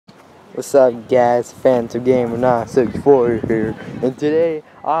What's up, guys? Phantom Gamer 964 here, and today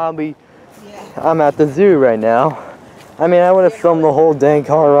I'm at the zoo right now. I mean, I would have filmed the whole dang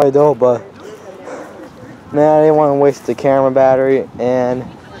car ride though, but man, I didn't want to waste the camera battery, and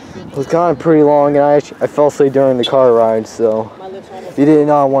it was kind of pretty long, and I fell asleep during the car ride. So if you did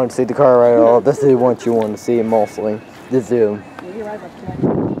not want to see the car ride at all, this is what you want to see mostly, the zoo.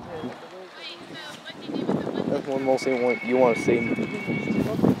 That's what mostly you want to see.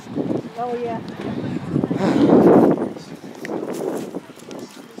 Oh yeah.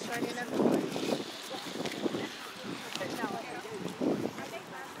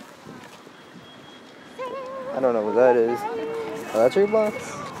 I don't know what that is. Oh, that's your box?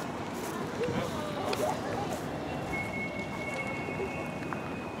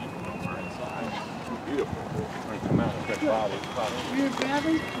 You're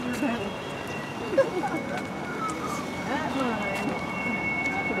grabbing?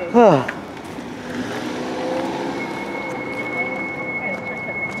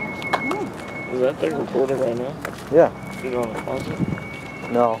 Is that thing recording right now? Yeah. You want to pause it?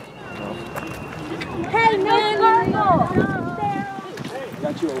 No. Hey, man!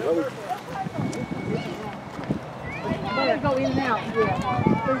 Got you a rope. Better go in and out.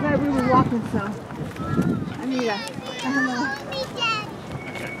 Yeah. There's that we were walking, so I need a.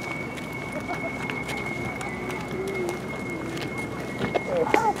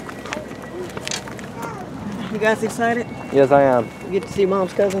 You guys excited? Yes, I am. You get to see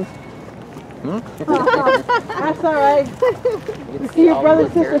Mom's cousin? Hmm? That's all right. We see your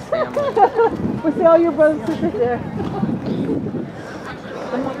brothers and sisters. We see all your brothers and sisters there.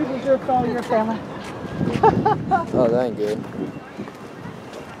 I'm happy to serve all your family. Oh, that ain't good.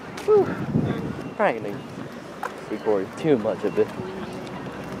 Probably gonna record too much of it.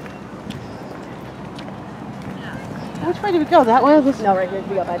 Which way do we go? That way or this? No, right here.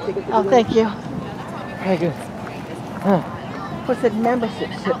 We got my tickets. Oh, thank you. Very good. What's it? Membership.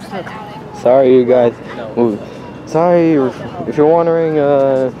 Sorry, you guys. Sorry if you're wondering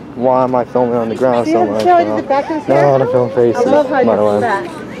why am I filming on the ground so much. No, I want to film faces, by the way.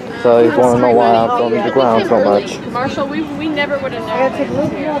 So you want to know why I'm filming the ground so much. Marshall, we never would have known.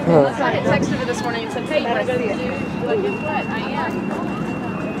 Unless I had texted her this morning and said, hey, you want to go to the zoo? Like, guess what? I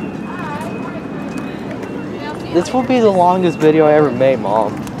am. This will be the longest video I ever made,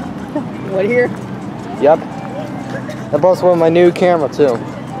 Mom. What here? Yep. And plus with my new camera too.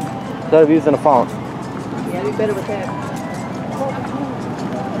 Instead of using a phone. Yeah, be better with that.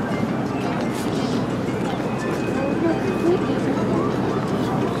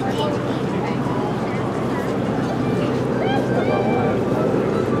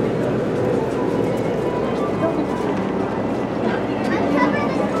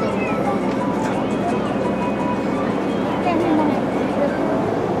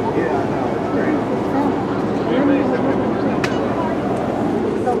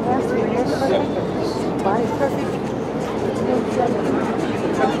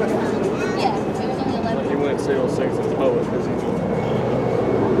 He went 06 and poet because he's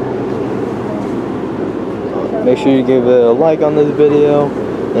Make sure you give a like on this video,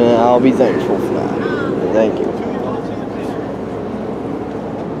 and I'll be thankful for that. Thank you.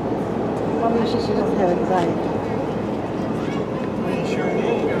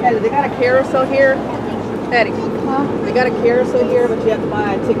 Eddie, they got a carousel here. Eddie, they got a carousel here, but you have to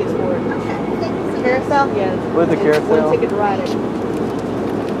buy tickets for it. Carousel? Yeah. Where's the carousel? One ticket to ride it.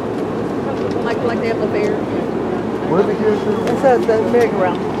 Like they have the fair. Where's the carousel? It says the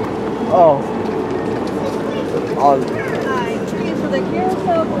merry-go-round. Oh. For the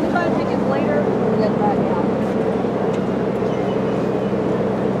carousel, we'll buy tickets later and then buy now.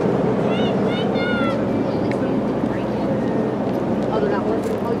 Oh, they're not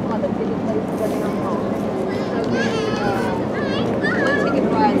working. Oh, you want the ticket places right now? One ticket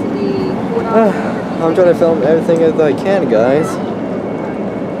rides in the $4. I'm trying to film everything as I can, guys.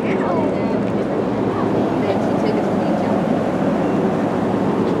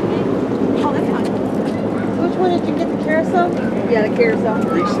 Which one did you get, the carousel? Yeah, the carousel.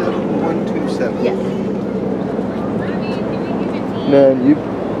 37127. Yes. Man, you.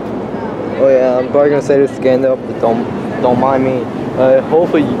 Oh yeah, I'm probably gonna say this again though, but don't mind me.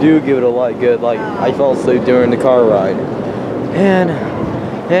 Hopefully you do give it a like. Good. Like I fell asleep during the car ride, and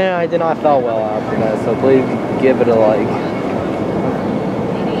I did not feel well after that. So please give it a like.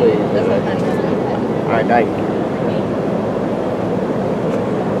 Please. All right, night.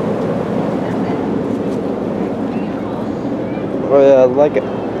 Oh yeah, like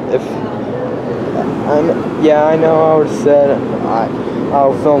if yeah, I know I would've said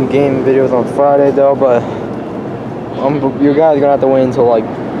I'll film game videos on Friday though, but you guys are gonna have to wait until like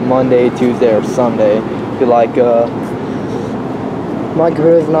Monday, Tuesday, or Sunday. Feel like my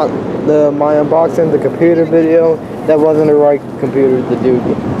computer's not my unboxing the computer video. That wasn't the right computer to do.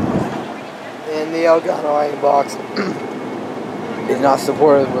 And the Elgato box is not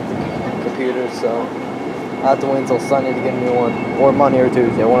supported with the computer, so I have to wait until Sunday to get a new one, or Monday or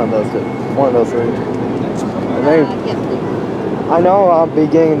Tuesday, one of those two, one of those three. And then, I know I'll be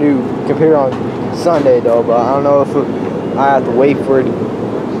getting a new computer on Sunday though, but I don't know if I have to wait for it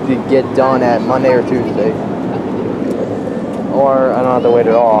to get done at Monday or Tuesday, or I don't have to wait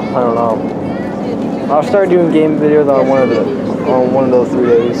at all. I don't know. I'll start doing game videos on one of those 3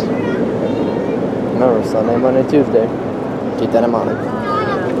 days. Remember, Sunday, Monday, Tuesday. Keep that in mind.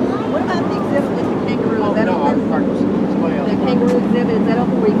 What about the exhibit with the kangaroo? Is that open? The kangaroo exhibit, is that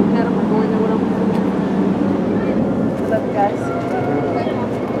open where you can pet them or go in there with them? What's up, guys?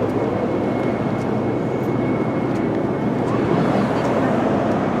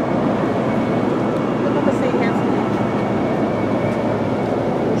 Look at the St. Hanson.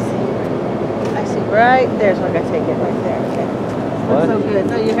 I see right there's where I gotta take it right there. Okay. What? Looks so good.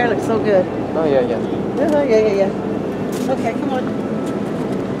 No, your hair looks so good. Oh, yeah. Yeah. Okay, come on.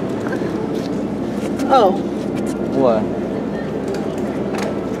 Oh. What?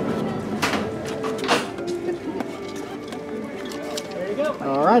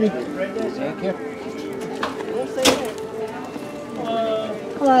 Alrighty. Thank you.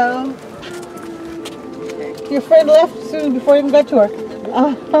 Hello. Your friend left soon before you even got to work.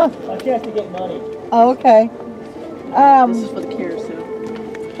 I have to get money. Oh, okay. This is for the carousel.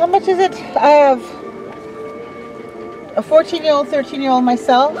 How much is it? I have a 14-year-old, 13-year-old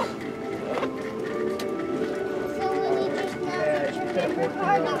myself.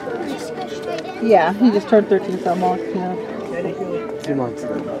 Yeah, he just turned 13, so I'm all, 2 months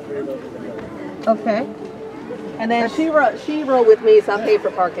then. Okay. And then she rode with me, so I paid for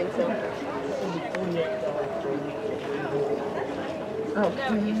parking, so. Okay.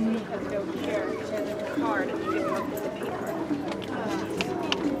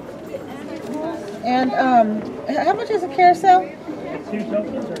 And how much is a carousel? 2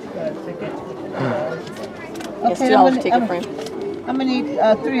 tokens or ticket? Okay, $2 ticket frame. I'm gonna need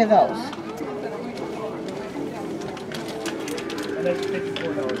 3 of those. And that's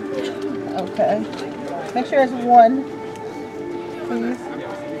 $54. Okay. Make sure it's 1, please.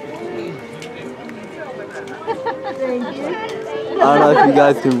 Thank you. I don't know if you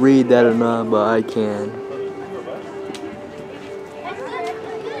guys can read that or not, but I can.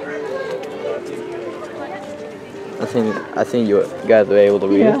 I think you guys are able to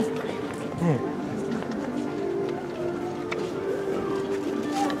read it.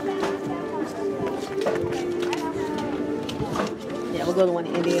 Yeah, we'll go to one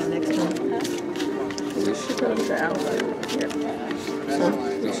in India next time. We should go to the outlet.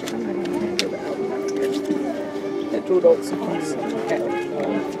 Okay.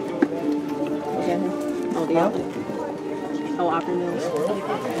 Oh, the outlet. Oh, Opry Mills.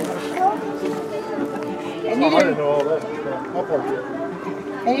 And you didn't know all that.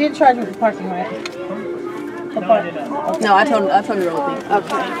 And you didn't charge me for parking, right? No, I did not. No, I told him to roll with me.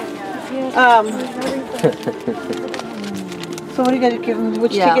 Okay. So what are you gonna give him?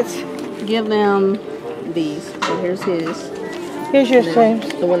 Which tickets? Give them these. So here's his. Here's yours, James.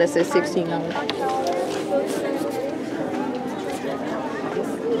 The one that says $16.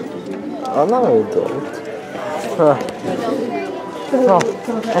 I'm not an adult. Oh,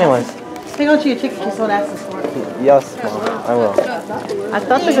 anyways. Hang on to your ticket, just don't ask us for it. Yes, Mom, I will. I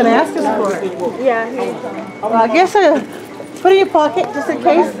thought they were gonna ask us for it. Yeah. Well, I guess put it in your pocket just in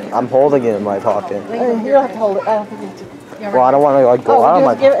case. I'm holding it in my pocket. You don't have to hold it. I don't think you have to. Well, I don't want to like go out of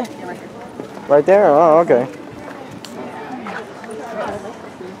my just give it. Right there? Oh, okay.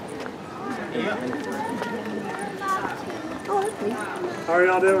 How are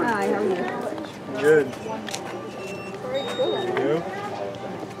y'all doing? Hi, how are you? Good. You?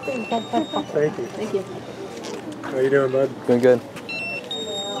 Thank you. Thank you. How you doing, bud? Doing good.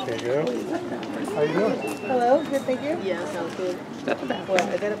 There you go. How you doing? Hello, good, thank you. Yeah, sounds good. What,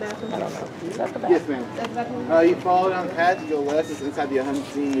 is that a bathroom? I don't know. Yes, ma'am. You follow down the path, you go left, it's inside the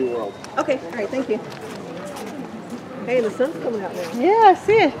 100 world. Okay, all right, thank you. Hey, the sun's coming out now. Yeah, I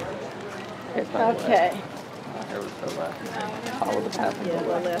see it. Okay. Follow the path. Yeah,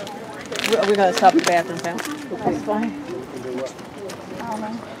 go left. We're going to stop at the bathroom now. That's fine.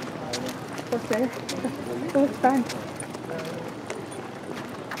 Okay. That's fine.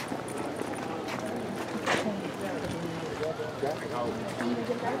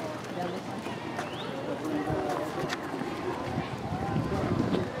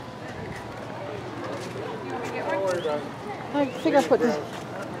 I think I put this.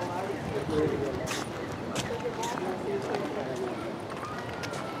 Let's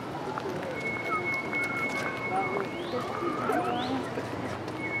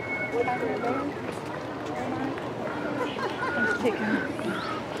take a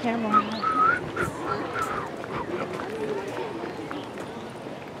camera.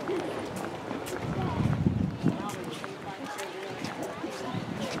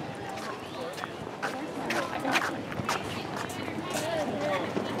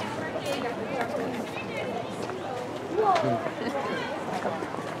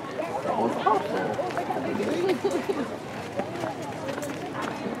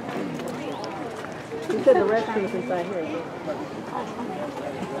 You said the restroom's inside here.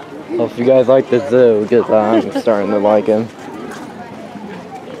 Well, if you guys like the zoo, because I'm starting to like him.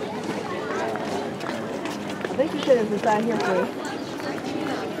 I think you said it's inside here for you.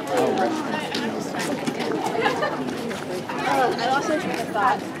 I also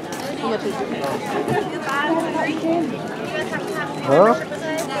thought. How much is it? Huh?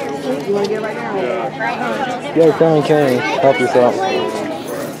 You want to get it right now? Yeah, come on, Kenny. Help yourself. Is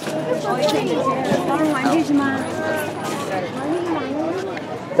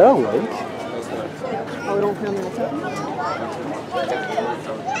that a lake? Oh, we don't film in the top?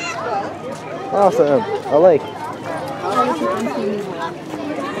 Awesome. A lake.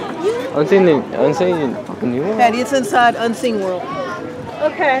 Unseen the new one? Patty, it's inside Unseen World.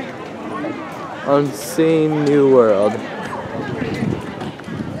 Okay. Unseen New World.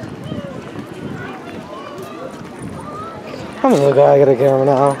 I'm gonna look at a camera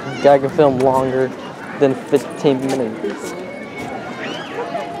now. Guy can film longer than 15 minutes.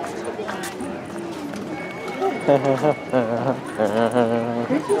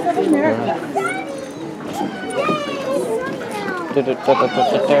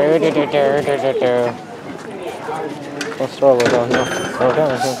 Let's throw it on now. Okay.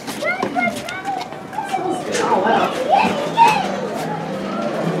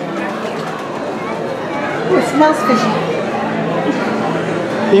 It smells fishy.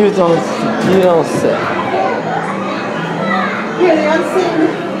 You don't say. Here, the Unseen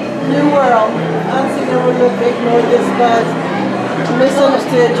New World. Unseen New World, ignored, despised,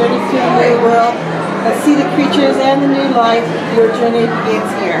 misunderstood, journey through the new world. Let's see the creatures and the new life. Your journey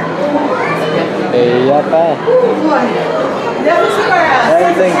begins here. Hey, Ooh, boy. Never see our ass.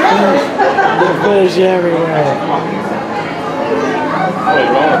 everything fish everywhere. Wait,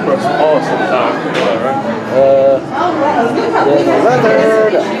 we're all across the hall sometime. Right? There's a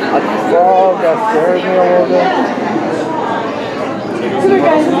lizard, a frog that scares me a little bit. Look at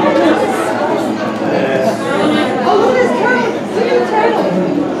guys. Oh, look at this turtle. Look at the turtle.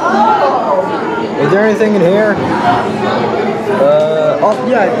 Oh. Is there anything in here? Oh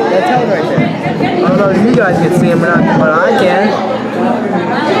yeah, that tail right there. I don't know if you guys can see him or not, but I can.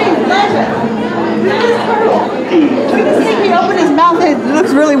 Look at this turtle. Look at this thing. He opened his mouth and it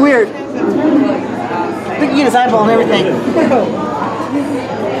looks really weird. Look at his eyeball and everything.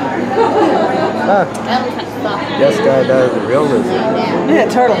 Huh. This guy does a real lizard. Look at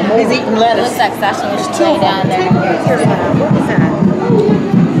that turtle. He's eating lettuce. Looks like Sasha was way down there. What is that?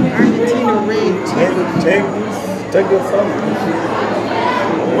 Argentina red. Take your phone.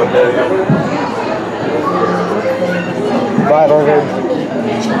 Bye, lizard.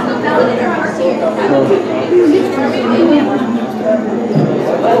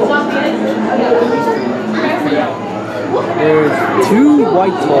 There's two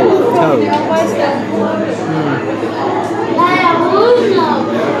white toads.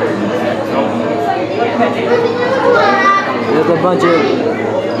 There's a bunch of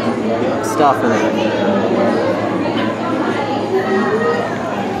stuff in it.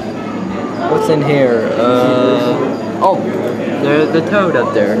 What's in here? Oh, there's the toad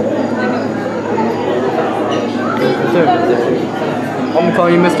up there. There's the toad up there. I'm gonna call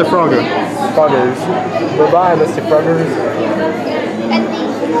you Mr. Frogger. Froggers. Goodbye, Mr. Froggers.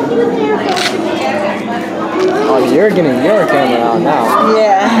 Oh, you're getting your camera out now.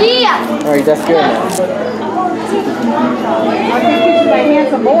 Yeah. Alright, that's good now. I can teach my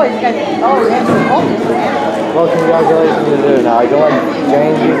handsome boys. Oh, handsome boys. Well, congratulations to do now. Go let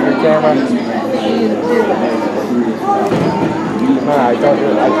Jane use your camera. Alright, I told you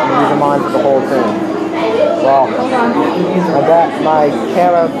I can use mine for the whole thing. Well, my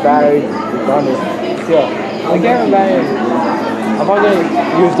camera battery is on this. Yeah, the camera battery. I'm probably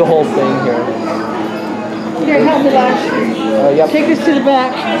gonna use the whole thing here. Here, help me, Lash. Yep. Take this to the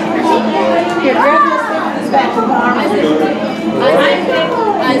back. Here, grab this back to the arm.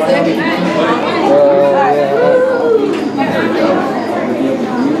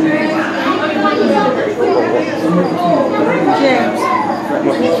 James.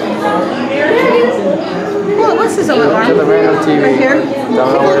 is on my arm. To the random TV. Right here. Don't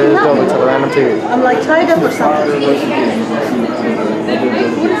know where it is going, to the random TV. I'm like tied up or something. What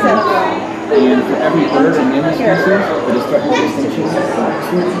is that? And for every bird and mammal species, the destructive extinction is 2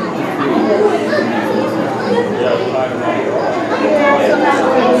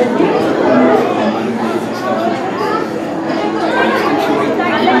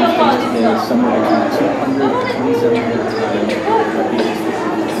 is somewhere between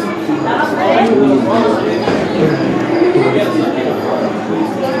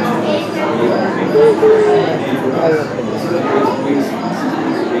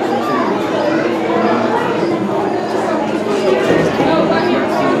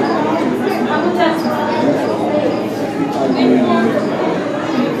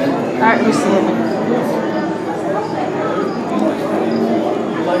Alright, let me see it.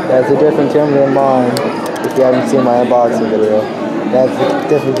 That's a different camera than mine. If you haven't seen my unboxing video, that's a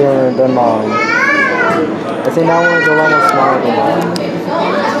different camera than mine. I think that one is a lot more smaller than mine.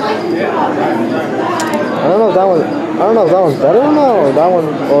 I don't know if that one's better or not, or that one,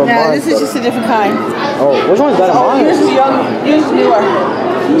 or No, mine. this is just a different kind. Oh, which one's better? Oh, Mine? yours is young, yours is newer.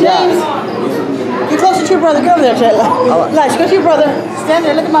 James, get closer to your brother. Go over there, Jay. Elijah, go to your brother. Stand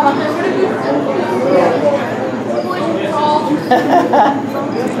there, look at mama.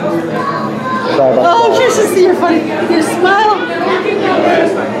 Sorry about Oh, that. yours is, you're funny. Your smile.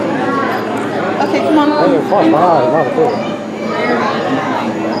 Okay, come on. Oh, you're fine. My eyes, not cool.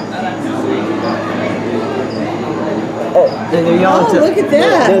 Oh, there's a yellow Oh, look at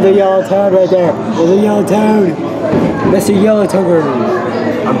that. There's a yellow toad right there. There's a yellow toad. Mr. Yellow Toger.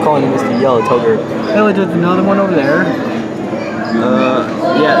 I'm calling him Mr. Yellow Toger. Hey, look, there's another one over there.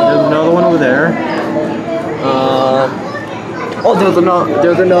 Yeah, there's another one over there. Oh, there's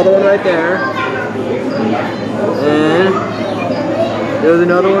another one right there. And there's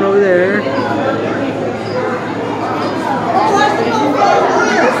another one over there.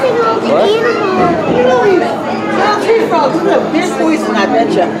 What? You know these wild tree frogs, look, they're poison, I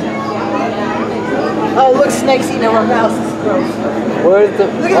betcha. Oh, look, snakes eating our mouses. Where's the...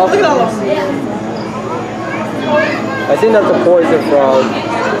 Look at all of them. I think that's a poison frog.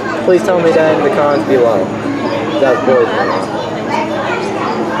 Please tell me that in the comments below. That's poison.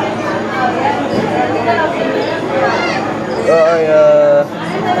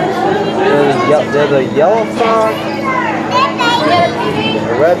 There's a yellow frog, a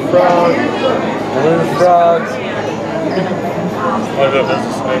red frog, blue frogs. Look up, there's a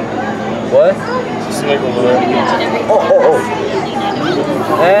snake. What? There's a snake over there. Oh.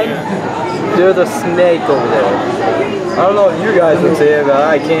 And there's a snake over there. I don't know if you guys can see it, but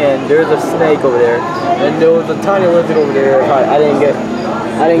I can. There's a snake over there. And there was a tiny lizard over there. I didn't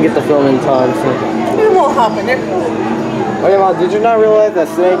get the film in time. So. They won't hop in there. Oh yeah, Mom, did you not realize that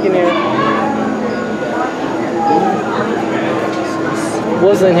snake in here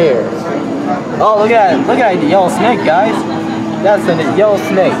wasn't here? Oh, look at the yellow snake, guys. That's a yellow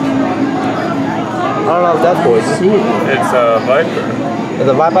snake. I don't know if that's poison. It's a viper. Is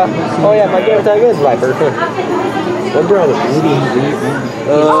it Viper? Oh yeah, my game tag is Viper. My brother. Yeah.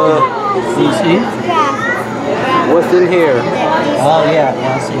 What's in here? Oh yeah,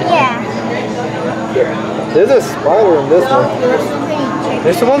 I see it. Yeah. There's a spider in this one.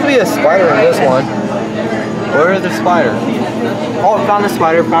 There's supposed to be a spider in this one. Where is the spider? Oh, I found the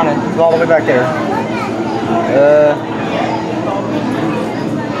spider. Found it. It's all the way back there.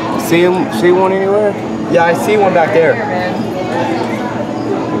 See one anywhere? Yeah, I see one back there.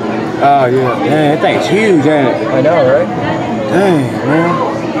 Oh, yeah. Man, that thing's huge, ain't it? I know, right? Dang, man.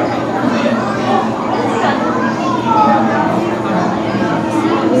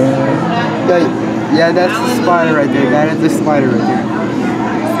 Yeah, that's the spider right there. That is the spider right there.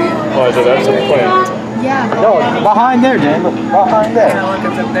 Oh, so that's a plant. No, behind there, Dan. Behind there.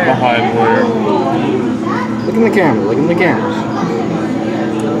 Behind where? Look in the camera. Look in the camera.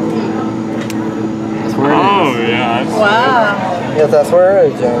 That's where it is. Oh, yeah. Wow. Yes, that's where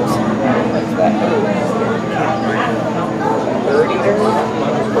it is, James.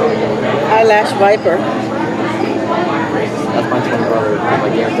 Eyelash viper. That's my twin brother. My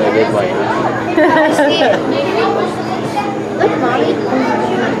game tag is Viper. Look, Mommy.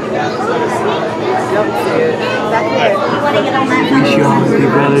 Back here. You want to get on that? We should always be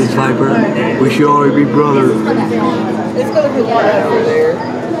brothers, Viper. We should always be brothers. It's gonna be one over there.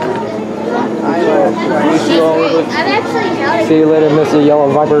 I'm actually doubting. See you later, Mr. Yellow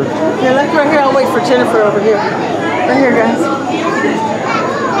Viper. Yeah, look right here. I'll wait for Jennifer over here. Right here, guys.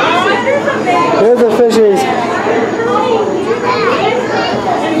 Here's the fishies.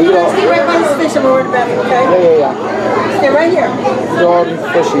 Stay right by this fish. I'm worried about it, okay? Yeah. Stay right here. Dog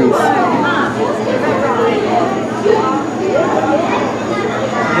fishies.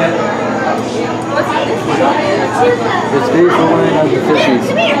 It's beautiful land of the fishies.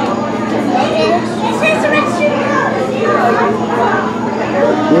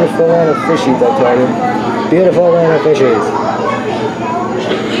 Beautiful land of fishies, I tell you. Beautiful land of fishies.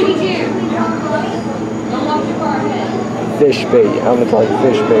 Fish bait. I'm gonna call it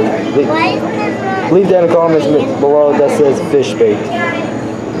fish bait. Leave down the comments below that says fish bait.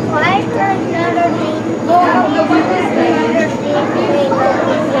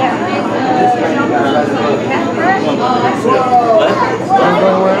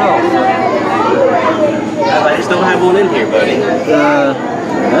 I just don't have one in here, buddy.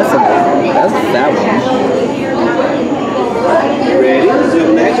 That's that one. You ready? Let's do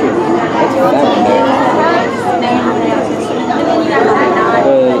the next one. That's that one.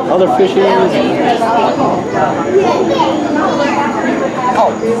 Other fishies. Oh,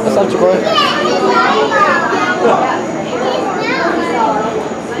 what's up, Chico?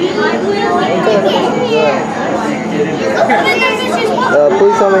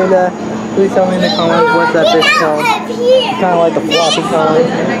 Please tell me that. Please tell me in the comments what's that fish called. Kind of like the floppy kind.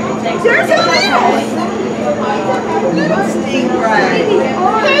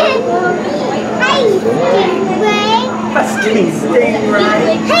 A stingray.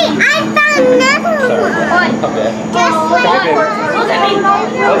 Hey, I found another one. Okay. Guess what?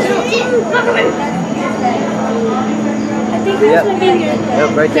 Yep. Yep,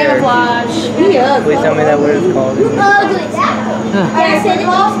 right there. Camouflage. Please tell me that what it's called. Ugly. I said it's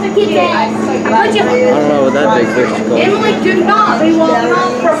all for kids. I don't know what that big fish is called. Emily, do not. They won't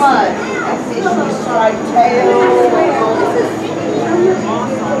run from us.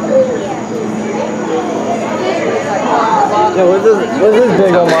 Yeah, what's this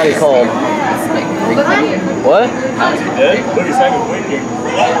big almighty called? What?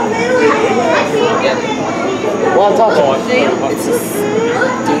 Well, I'm talking. It's a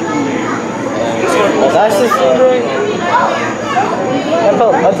That's just stingray?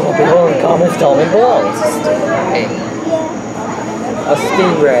 That's what people in the comments tell me below. A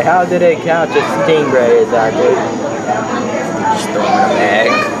stingray. How did they catch a stingray exactly? Just throw in a bag.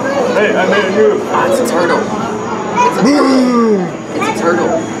 Hey, I made a new. Oh, it's a turtle. It's a turtle. It's a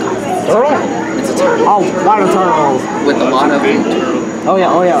turtle. Turtle? It's a turtle. Oh, why are turtles? With a lot of... Oh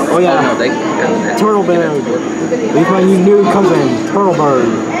yeah, oh yeah, oh yeah. No, they can Turtle bird. These my new cousin, turtle bird.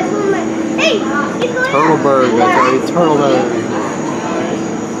 Turtle bird, okay, turtle bird.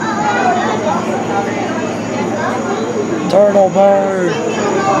 Turtle bird.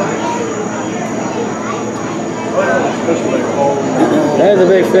 There's a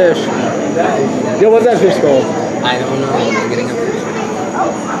big fish. Yo, what's that fish called? I don't know. I'm getting a fish.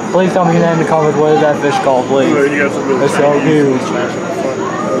 Please tell me in the comments what is that fish called, please. It's so huge.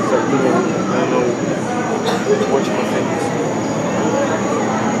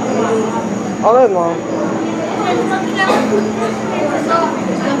 Oh, that's long.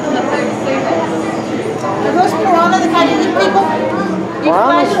 Are those piranha the kind of eat people?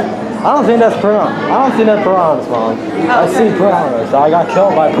 Piranhas? I don't think that's piranha. I don't think that's piranhas, Mom. I see piranhas. I got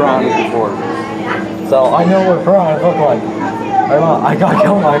killed by piranhas before. So I know what piranhas look like. Hey, Mom, I got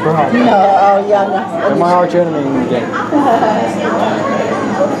killed by piranhas. No, oh yeah, no. They're my arch enemy in the game.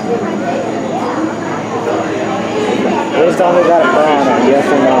 Please tell me about a piranha, yes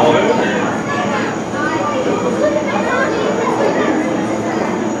or no.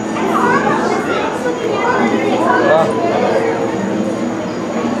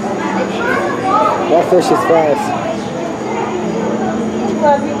 That fish is fast.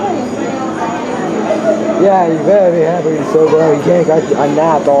 Yeah, you better be happy so bad. You can't. I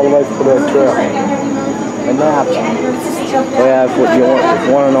napped all the way to the trail. I napped. Oh yeah, if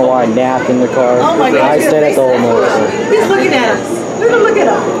you want to know why I napped in the car, Oh my God, I stayed at the old motor. He's looking at us. Look at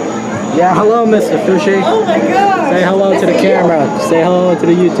him. Yeah, hello, Mr. Fishy. Oh my God. Say hello to the camera. Say hello to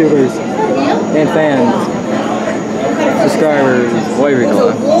the YouTubers and fans, subscribers, whatever you call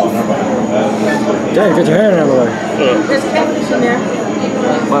it. Dave, get your hand out of the way. There's catfish in there.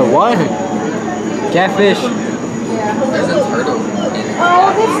 Wait, what? Catfish? There's a turtle in it.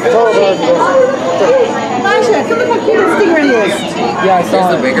 Oh, that's Elijah, come look how cute that stingray is. Yeah, I saw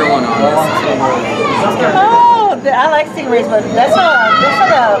There's it. the bigger one on this. Oh, I like stingrays, but that's how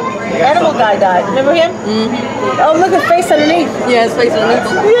the animal guy died. Remember him? Mm-hmm. Oh, look at his face underneath. Yeah, his face underneath.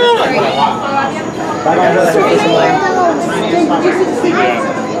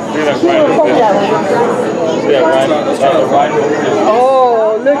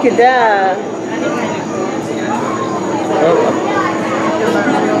 Oh, look at that.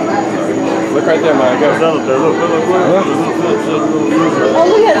 Look right there, man. Look. Oh,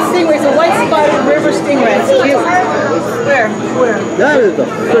 look at the stingrays, a white spotted river stingray. It's cute. Where? That is the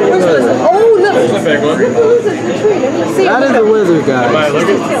freaking lizard. Oh, look. There's a big one. Look at the lizard in the tree. Let me see. That is a lizard, guys.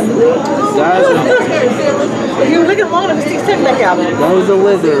 That If you look at long enough, it sticks its head back out. is a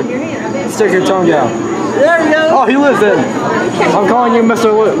lizard. Stick your tongue out. There we go. Oh, he lives in. I'm calling you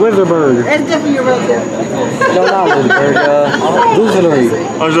Mr. Lizardberg. That's definitely your relative. No, not Lizardberg. Lizardly.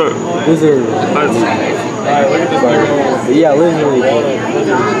 How's that? Lizard. Alright, look at this big one. Yeah, lizardly.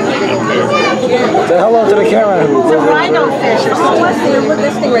 Say hello to the camera. It's a rhino fish or something. Look at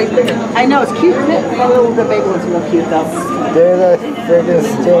this thing right there. I know, it's cute, isn't it? The baby one's real cute, though. There's a freaking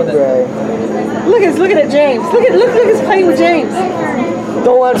stingray. Look at James. Look, he's playing with James.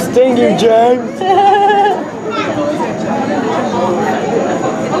 Don't let it sting you, James.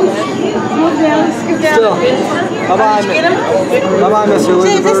 Scoot down, scoot down. Still. Bye-bye, Get him? bye-bye, Mr.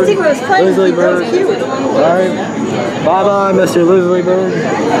 James, this stingray was playing with you. That was Lizardberg. cute. Alright. Bye-bye, Mr. Lizardberg.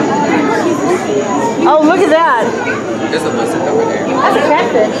 Oh, look at that. There's a lizard over there. That's a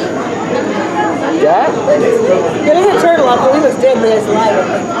catfish. Yeah? Yeah, there's a turtle out there. He looks dead, but he's alive.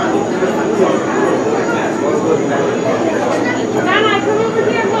 Nana, come over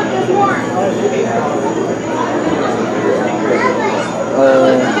here. Look, there's more. Look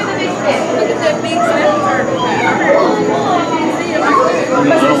at the big fish. Look at the big snap turtle.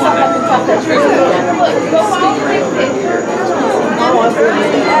 Look, go follow the big fish.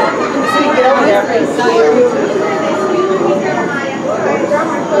 Get over there.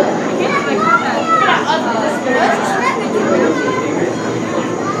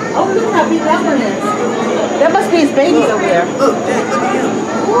 Oh, look how big that one is. That must be his babies over there.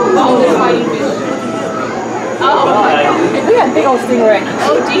 Oh, they're fighting fish. Oh, my God. Look at that big old stingray.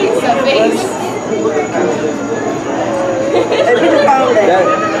 Oh, geez, the face.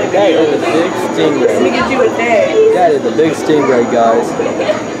 That is a big stingray. Let me get you a day. That is a big stingray, guys.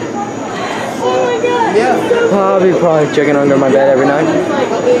 Oh, my God. Yeah. I'll be probably checking under my bed every night.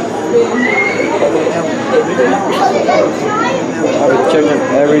 I'll be checking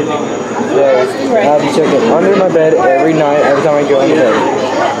every day. I'll be checking under my bed every night, every time I go into bed.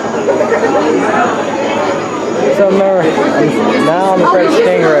 So now I'm afraid of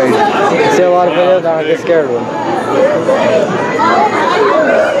stingrays. I see a lot of videos and I get scared of them.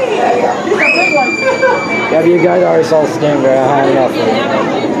 Yeah, but you guys already saw stingray. I had enough of it.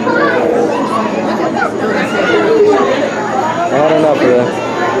 I had enough of it.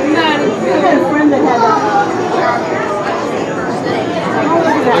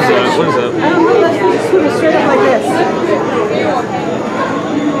 What is that? What is that? I don't know, let's just scoot it straight up like this.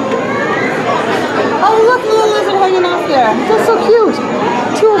 Oh, look, the little lizard hanging off there. That's so cute.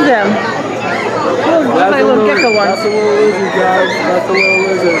 Two of them. Looks like a little gecko one. That's a little lizard, guys. That's a little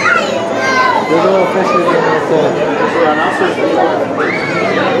lizard. There's a little fishes in there.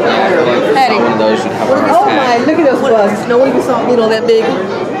 Eddie. One of those should have a Oh my, look at those bugs. No one even saw a beetle that big.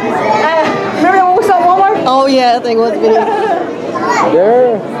 Remember when we saw Walmart? Oh yeah, that thing was big.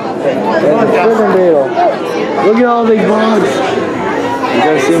 There. There's a freaking beetle. Look at all these bugs. You're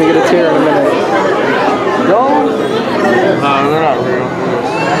gonna see me get a tear in a minute. Go. No, they're not real.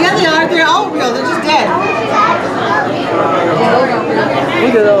 Yeah, they are. They're all real. They're just dead.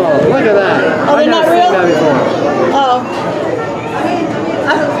 Look at those. Look at that. Oh, they're not real? That before. Oh.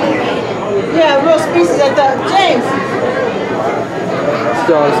 Yeah, real species like that. James.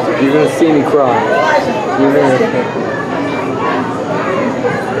 Stop. You're gonna see me cry. You're gonna.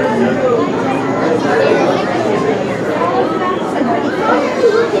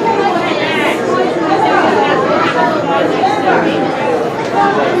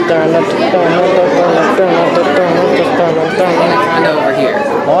 Kind of over here.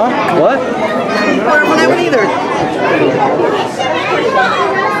 Huh? What? I don't know that one either.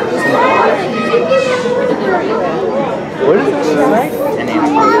 What is this? Snake?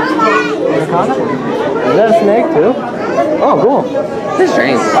 Anaconda? Is that a snake too? Oh, cool. This is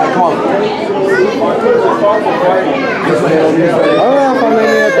strange. Come on.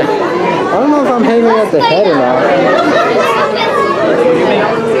 I don't know if I'm aiming at the head or not.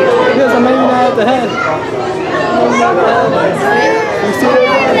 Yes, I'm aiming at the head. You see that?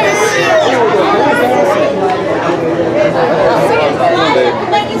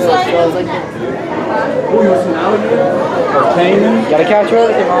 Gotta catch her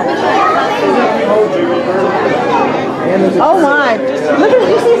everything, Mom. Oh my. Look at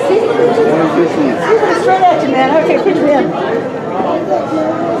you see he's looking straight at you, man. Okay, picture him.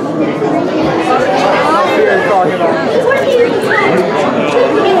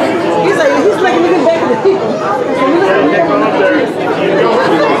 He's like looking back at the people.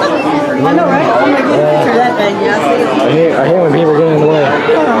 I know, right? I'm gonna get a picture of that thing, yeah. I hate when people get in the way.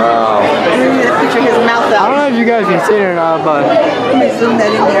 Wow. Picture his mouth I don't out. know if you guys can you've seen it or not, but Let me zoom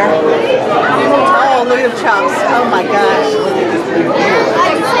that in there. Oh, look at them chops. Oh my gosh.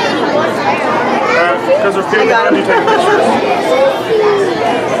 Because they're feeling around, you take pictures.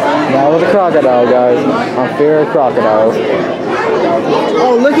 that was a crocodile, guys. I'm fear of crocodiles.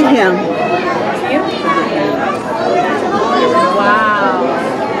 Oh, look at him. Wow.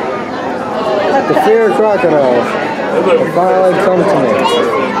 The fear of crocodiles finally come to me.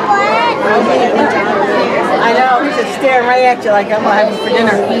 I know, he's just staring right at you like I'm gonna have him for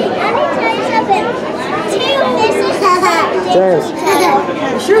dinner. James,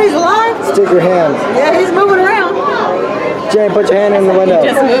 You sure he's alive? stick your hand. Yeah, he's moving around. James, put your hand in the window.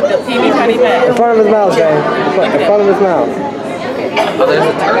 Just moved the teeny tiny bit. In front of his mouth, James. In front of his mouth. Oh, there's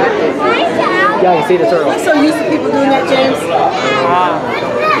a turtle. Yeah, I can see the turtle. I'm so used to people doing that, James.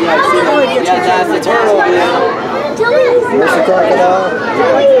 That's the turtle. Mr. Crocodile.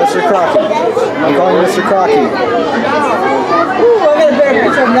 Mr. Crocky. I'm calling you Mr. Crocky. Ooh, I got a better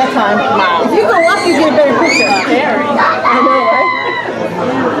picture of him that time. If you go up, you get a better picture. I know,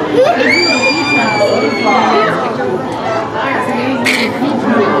 right?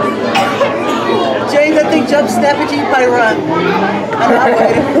 James, I think jump, snap at you, you probably run.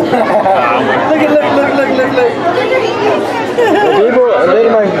 Look. People,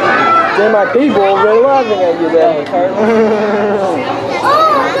 they're my people, they're laughing at you then.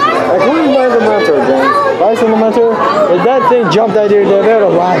 Like, who's Vice the Mentor, James? Vice the Mentor? If that thing jumped at you, they would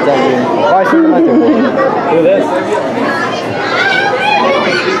have laughed at you. Vice the Mentor. Look at this.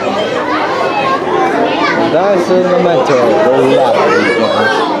 Vice the Mentor. They're laughing at you,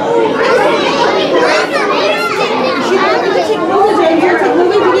 James.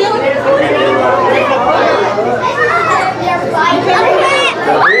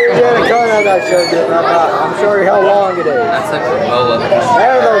 I'm sorry how long it is. That's like a boa.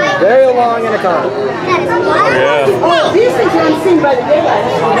 They're very long in a car. Yeah. Oh, these things are unseen by the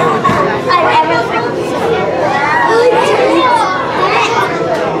daylight.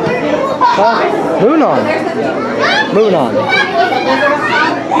 Huh? Moon on. Moon on.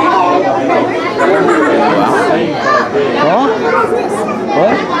 Huh?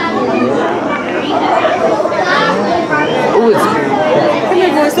 What? Oh, it's. Come here,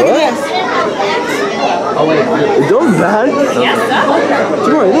 boys, look at this. Oh, wait. Those bats? Yes, sir.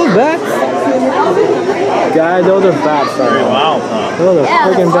 Troy, those bats? Guys, those are bats. Sorry. Wow. Those are Yeah,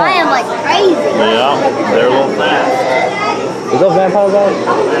 freaking flying bats. like crazy. Yeah, they're a little fast. Is those vampire bats?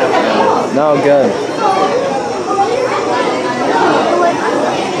 No, good.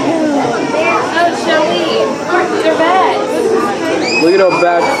 Oh, shall we? They're bad. Look at those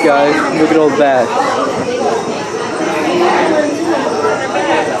bats, guys. Look at those bats.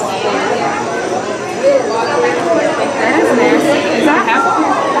 That's nasty. Is that apple?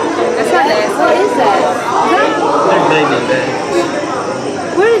 That's not nasty. What is that? They're baby bats.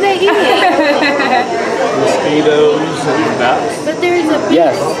 What are they eating? Mosquitoes and bats. But there's a bee.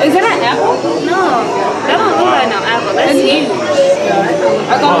 Yes. Is that an apple? No. That don't look like no apple. That's huge.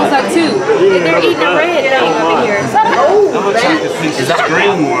 I thought it was like two. They're eating a red thing over here. That looks like a piece of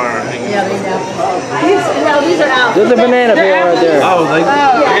string wire hanging. Yeah, they know. These are out. There's a banana peel right there. Oh, they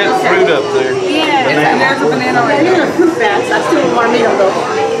got fruit up there. Yeah. There's a banana right These are fruit bats. I still want to meet them though.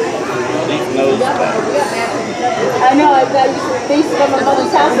 Deep nose bats. I know. They used to come to my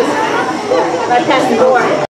mother's houses. I passed the door.